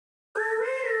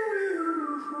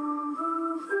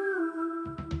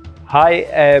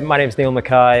Hi, my name is Neil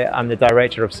Mackay. I'm the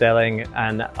Director of Selling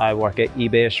and I work at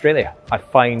eBay Australia. I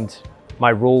find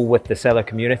my role with the seller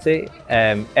community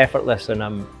effortless and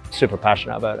I'm super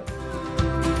passionate about it.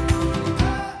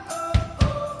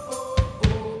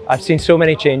 I've seen so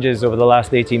many changes over the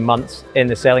last 18 months in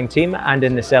the selling team and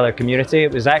in the seller community.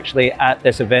 It was actually at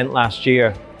this event last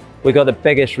year we got the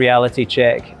biggest reality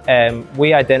check.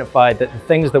 We identified that the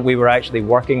things that we were actually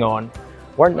working on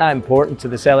weren't that important to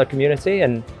the seller community,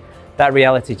 and that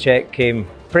reality check came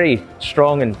pretty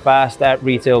strong and fast at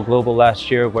Retail Global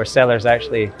last year, where sellers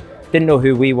actually didn't know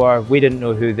who we were, we didn't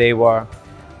know who they were,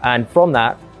 and from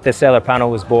that the seller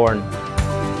panel was born.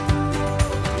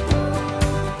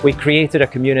 We created a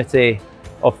community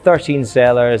of 13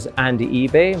 sellers and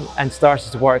eBay and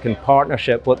started to work in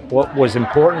partnership with what was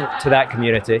important to that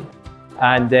community,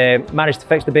 and managed to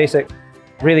fix the basics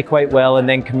really quite well and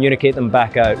then communicate them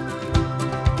back out.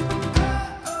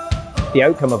 The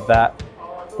outcome of that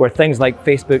were things like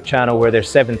Facebook channel where there's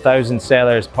 7,000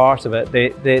 sellers part of it.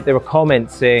 There were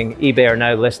comments saying eBay are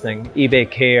now listening, eBay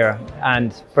care,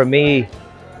 and for me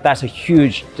that's a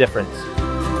huge difference.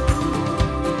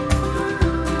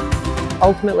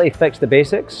 Ultimately fix the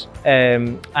basics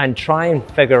and try and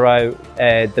figure out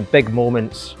the big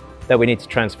moments that we need to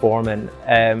transform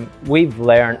in. We've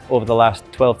learned over the last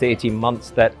 12 to 18 months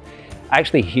that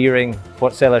actually hearing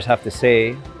what sellers have to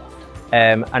say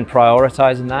and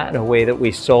prioritizing that in a way that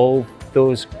we solve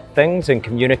those things and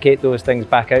communicate those things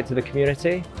back out to the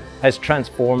community has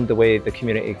transformed the way the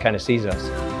community kind of sees us.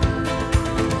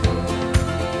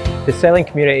 The selling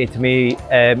community to me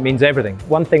means everything.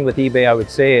 One thing with eBay I would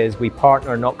say is we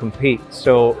partner, not compete.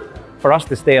 So for us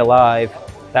to stay alive,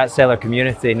 that seller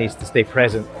community needs to stay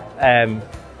present.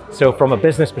 So from a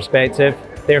business perspective,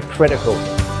 they're critical.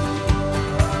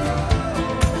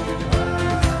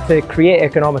 To create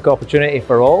economic opportunity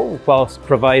for all whilst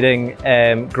providing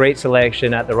great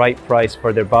selection at the right price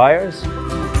for their buyers.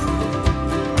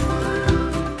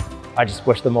 I just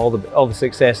wish them all the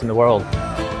success in the world.